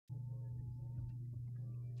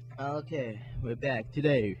Okay, we're back.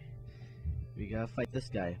 Today, we gotta fight this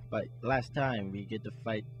guy. But last time, we get to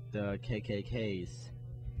fight the KKKs.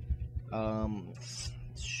 Um,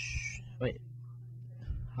 wait,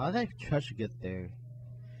 how did that treasure get there?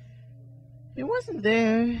 It wasn't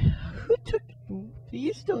there. Who took?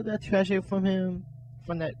 You stole that treasure from him?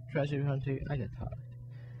 From that treasure hunter? I got talked.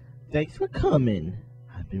 Thanks for coming.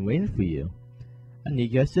 I've been waiting for you. I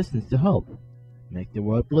need your assistance to help make the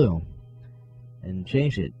world blue and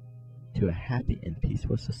change it to a happy and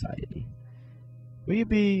peaceful society. Will you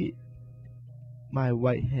be my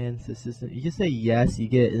right hand assistant? You can say yes, you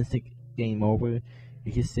get instant game over.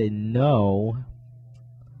 You can say no,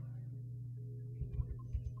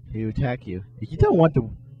 he will attack you. If you don't want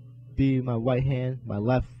to be my right hand, my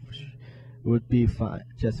left would be fine,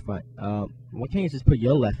 just fine. Why can't you just put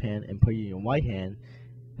your left hand and put your right hand,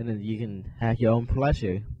 and then you can have your own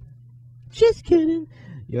pleasure? Just kidding.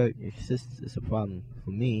 Your sister is a problem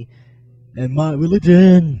for me and my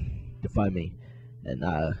religion. Defy me, and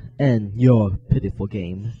end your pitiful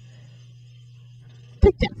game.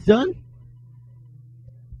 Take that, son.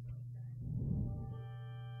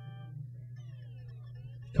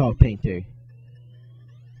 Call painter.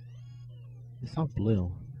 It's not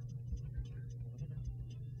blue.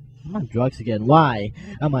 I'm on drugs again. Why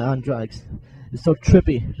am I on drugs? It's so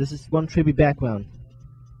trippy. This is one trippy background.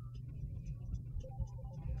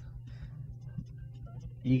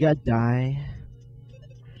 You gotta die.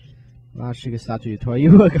 Wow, sugar stop to your toy.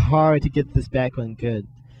 You work hard to get this background good.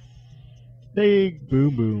 Big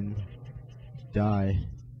boom boom. Die.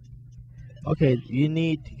 Okay, you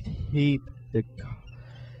need to keep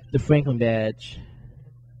the Franklin badge.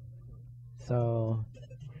 So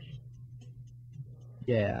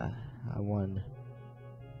yeah, I won.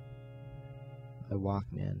 I walk,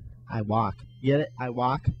 man. I walk. Get it? I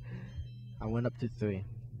walk. I went up to 3.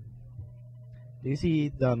 Do you see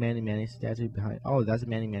the Manny Manny statue behind? Oh, that's a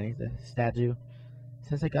Manny Manny statue.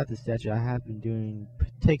 Since I got the statue, I have been doing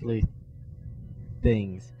particular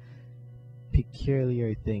things,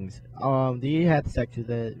 peculiar things. Do you have to statue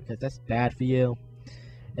that because that's bad for you,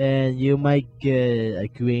 and you might get a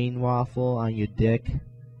green waffle on your dick,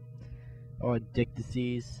 or dick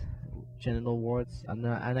disease, genital warts. I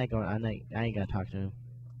ain't gonna talk to him.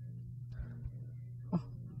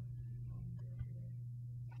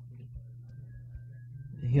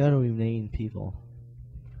 Here are the remaining people.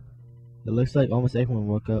 It looks like almost everyone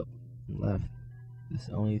woke up and left. There's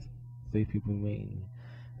only 3 people remaining.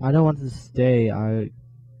 I don't want to stay. I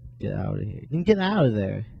get out of here. You can get out of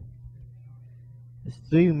there. There's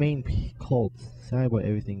 3 remaining cults. Sorry about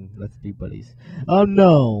everything. Let's be buddies. Oh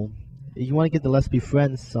no! If you want to get the Let's Be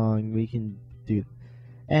Friends song, we can do.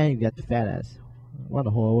 And you got the fat ass. What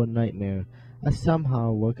a horrible nightmare. I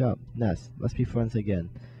somehow woke up. Ness, let's be friends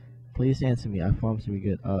again. Please answer me. I promise to be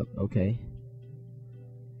good. Okay.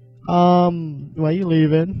 Why are you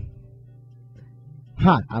leaving?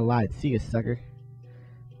 Ha! I lied. See you, sucker.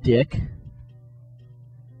 Dick.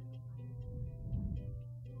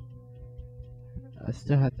 I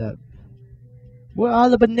still have that. Where are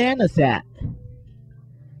the bananas at?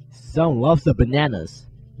 Someone loves the bananas.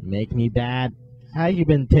 Make me bad. How you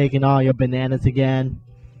been taking all your bananas again?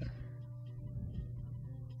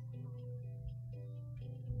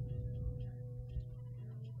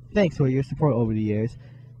 Thanks for your support over the years.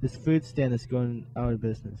 This food stand is going out of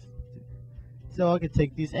business. So I can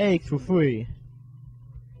take these eggs for free.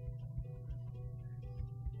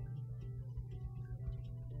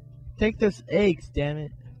 Take those eggs, damn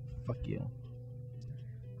it. Fuck you.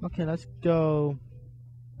 Okay, let's go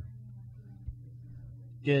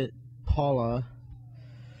get Paula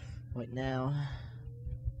right now.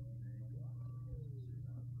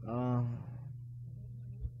 Oh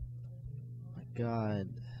my god.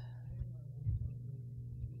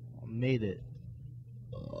 I made it.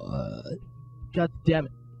 God damn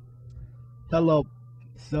it. Hello,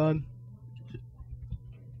 son.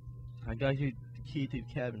 I got you the key to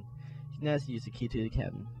the cabin. Ness used the key to the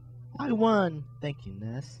cabin. I won! Thank you,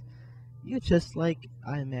 Ness. You're just like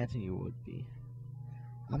I imagined you would be.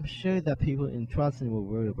 I'm sure that people in Charleston were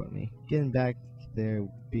worried about me. Getting back there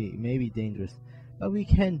may be dangerous, but we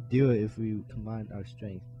can do it if we combine our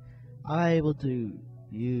strength. I'm able to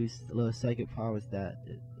use the little psychic powers that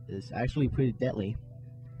is actually pretty deadly.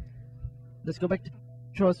 Let's go back to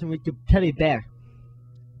Charleston with your teddy bear.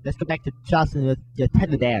 Let's go back to Charleston with your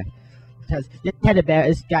teddy bear. Because your teddy bear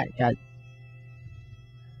is got the.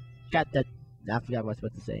 I forgot what I was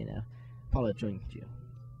supposed to say now. Paula joined you.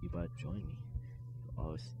 You better join me.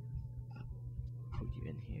 I'll put you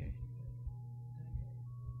in here.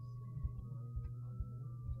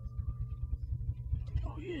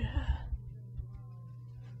 Oh yeah.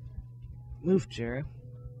 Move, chair.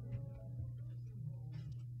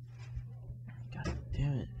 God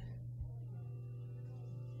damn it.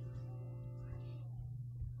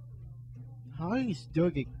 How do you still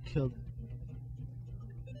get killed?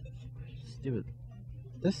 Stupid.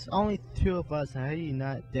 There's only two of us. How are you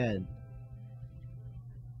not dead?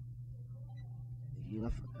 You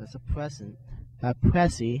left as a present. A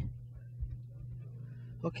pressy.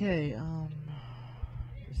 Okay,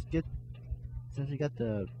 let's get, since we got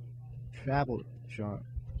the travel chart,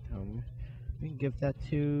 we can give that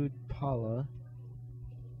to Paula.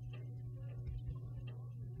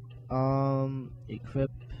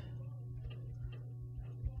 Equip.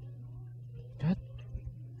 What?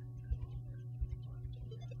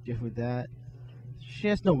 Give her that. She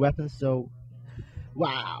has no weapons, so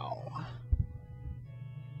wow.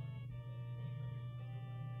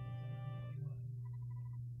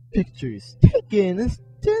 Pictures taken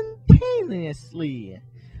instantaneously.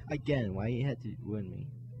 Again, why you had to win me?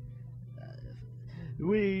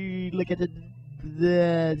 We look at the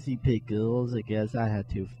see pickles. I guess I had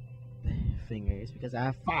 2 fingers because I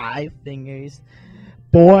have 5 fingers.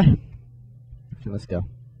 Boy. Okay, let's go.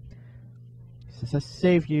 Since I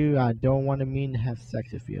saved you, I don't want to mean to have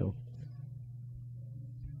sex with you.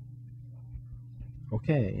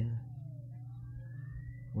 Okay.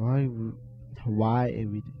 Why are we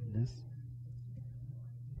doing this?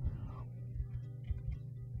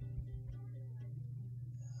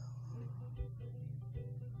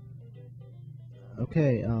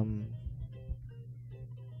 Okay,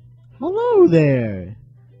 hello there!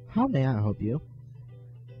 How may I help you?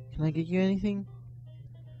 Can I get you anything?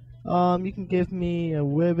 You can give me a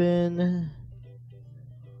ribbon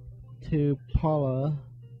to Paula.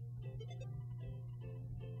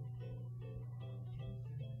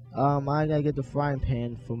 I gotta get the frying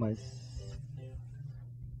pan for my.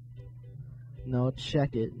 No,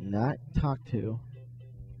 check it, not talk to.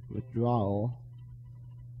 Withdrawal.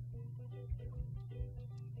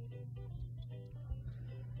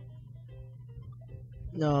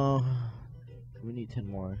 No, we need 10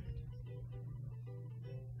 more.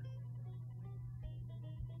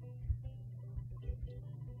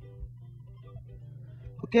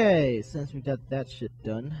 Okay, since we got that shit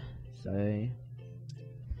done, sorry.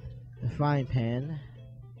 The frying pan.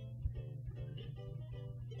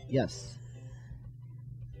 Yes.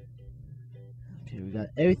 Okay, we got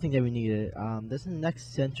everything that we needed. This is the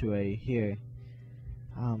next sanctuary here.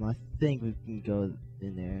 I think we can go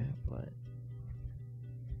in there, but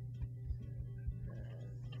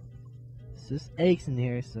it's just eggs in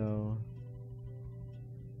here, so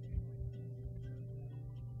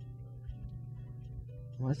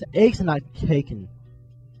why is the eggs are not taken?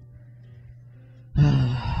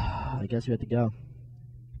 I guess we have to go.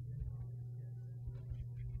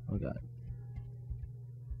 Oh god.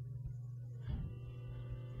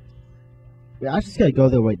 Wait, I just gotta go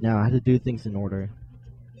there right now. I have to do things in order.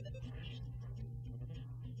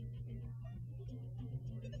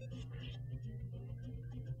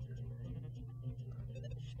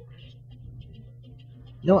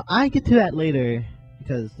 No, I get to that later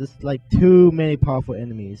because there's like too many powerful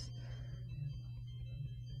enemies.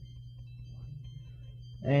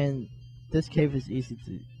 And this cave is easy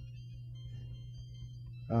to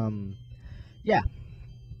yeah.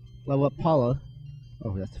 Level up Paula.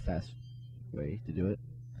 Oh, that's a fast way to do it.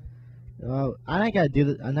 Well, I'm not gonna do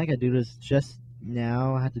this. I'm not gonna do this just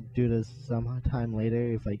now. I have to do this sometime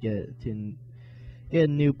later if I get a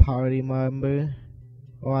new party member,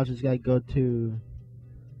 or I just gotta go to.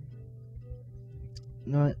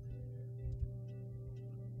 You know what?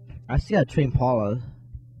 I still gotta train Paula.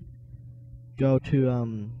 Go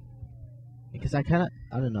to because I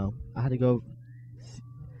don't know. I had to go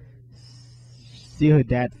see her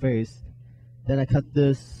dad first. Then I cut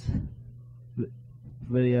this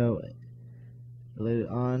video later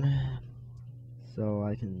on so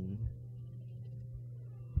I can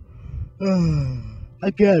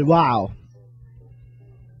again. Wow.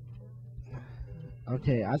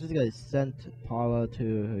 Okay, I just gotta send Paula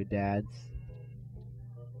to her dad's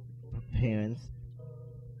parents.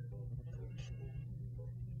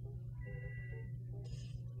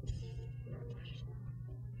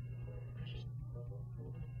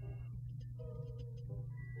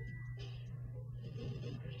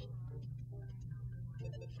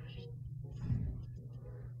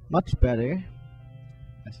 Much better,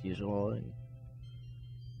 as usual.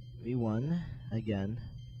 We won again.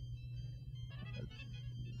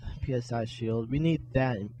 PSI shield. We need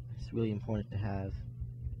that. It's really important to have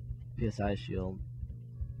PSI shield.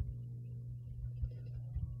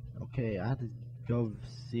 Okay, I have to go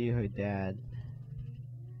see her dad.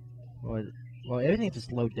 Well, everything just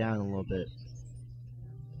slowed down a little bit.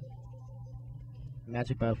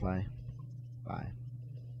 Magic butterfly. Bye.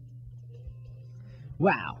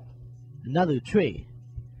 Wow! Another tree!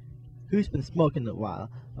 Who's been smoking a while?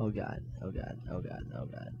 Oh god, oh god, oh god, oh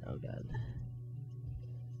god, oh god.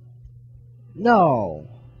 No!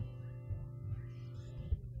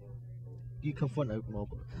 You confront a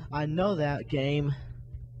mobile. I know that game.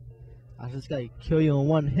 I just gotta kill you in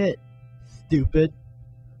one hit. Stupid.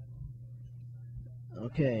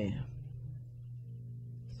 Okay.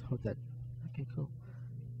 Let's hope that. Okay, cool.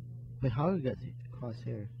 Wait, how do we get across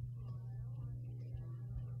here?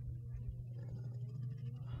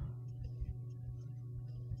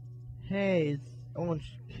 Hey, it's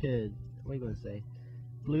Orange Kid. What are you gonna say?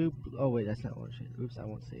 Blue. Oh wait, that's not Orange Kid. Oops, I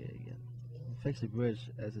won't say it again. Fix the bridge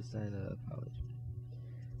as a sign of apology.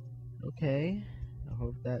 Okay. I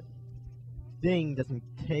hope that thing doesn't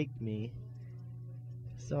take me.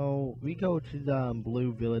 So we go to the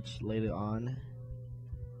blue village later on,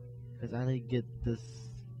 because I need to get this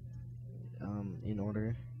in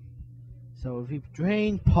order. So if we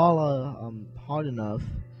drain Paula hard enough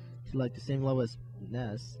to like the same level as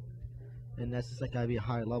Ness, and Ness is like gotta be a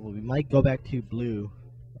higher level, we might go back to blue.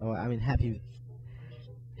 Oh, I mean happy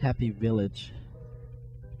village.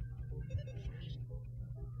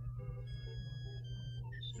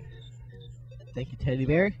 Thank you, Teddy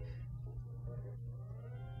Bear.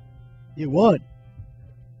 You won,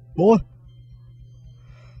 boy.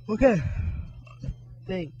 Okay.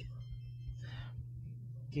 Thinking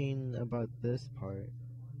about this part.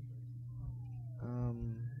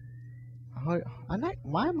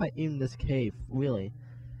 Why am I in this cave, really?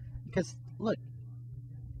 Because look,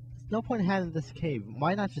 there's no point in having this cave.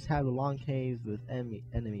 Why not just have a long cave with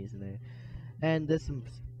enemies in there? And there's some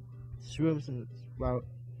shrooms and well,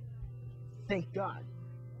 thank God,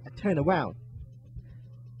 I turned around.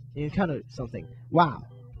 You encountered something. Wow.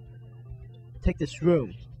 Take this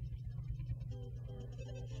room.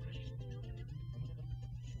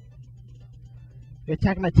 You're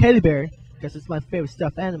attacking my teddy bear because it's my favorite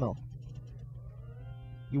stuffed animal.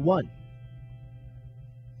 You won.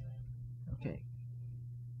 Okay.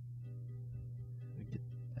 We get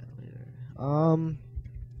that later.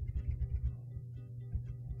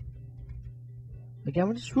 Again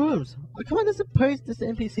with the shrooms. Oh, come on, there's a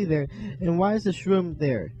NPC there, and why is the shroom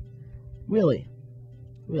there? Really?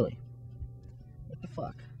 Really? What the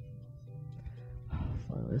fuck?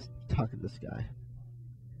 Fine, let's talk to this guy.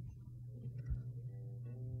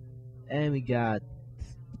 And we got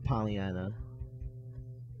Pollyanna.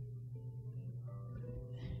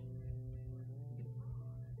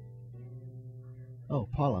 Oh,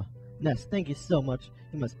 Paula. Ness, thank you so much.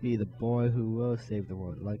 You must be the boy who will save the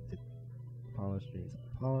world, like the Paula streets.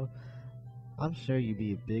 Paula, I'm sure you'd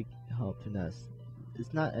be a big help to Ness.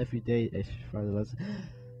 It's not every day a father loves.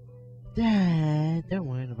 Dad, don't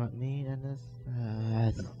worry about me and this.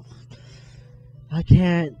 I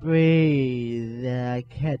can't breathe. I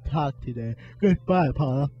can't talk today. Goodbye,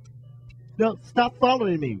 Paula. No, stop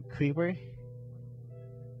following me, creeper.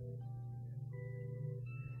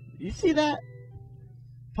 You see that?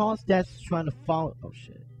 Paula's dad's trying to follow. Oh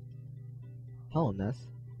shit. Hello, Ness.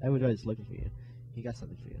 Everybody's looking for you. He got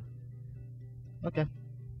something for you. Okay.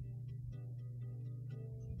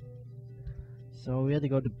 So we had to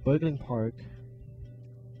go to Burgling Park.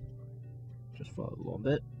 Just for a little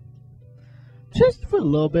bit. Just for a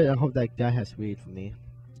little bit. I hope that guy has weed for me.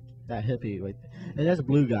 That hippie right there. And there's a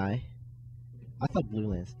blue guy. I thought Blue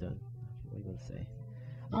Land's done. What are you gonna say?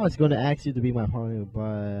 I was gonna ask you to be my partner,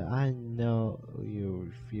 but I know you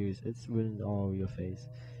refuse. It's written all over your face.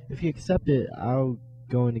 If you accept it, I'll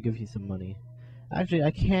going to give you some money. Actually,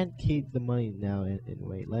 I can't keep the money now. And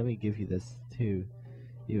wait, let me give you this too.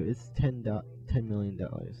 It's $10 million,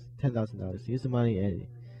 $10,000. Use the money any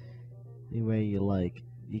way you like.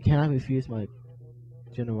 You cannot refuse my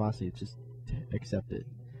generosity. Just accept it.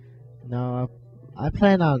 Now, I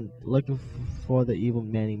plan on looking for the evil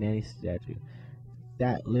Manny statue.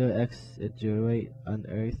 That little exaggerate on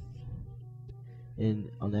Earth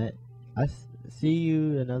on that. See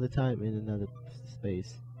you another time in another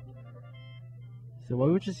space. So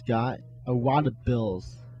what we just got a wad of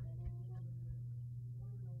bills.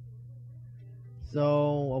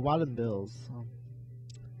 So a wad of bills.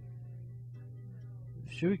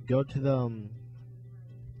 Should we go to the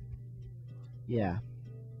yeah.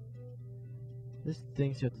 There's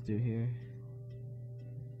things you have to do here.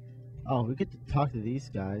 Oh, we get to talk to these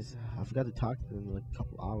guys. I forgot to talk to them in like a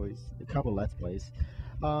couple hours, a couple Let's Plays.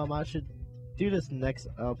 I should do this next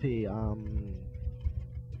LP.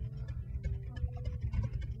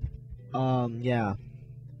 Yeah.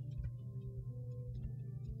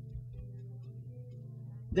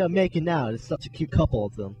 They're making out. It's such a cute couple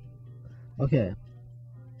of them. Okay.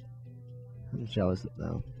 I'm jealous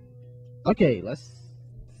now. Okay, let's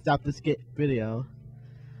stop this video.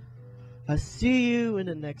 I'll see you in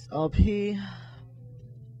the next LP.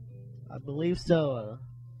 I believe so.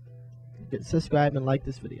 Subscribe and like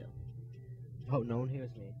this video. Hope no one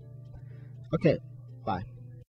hears me. Okay, bye.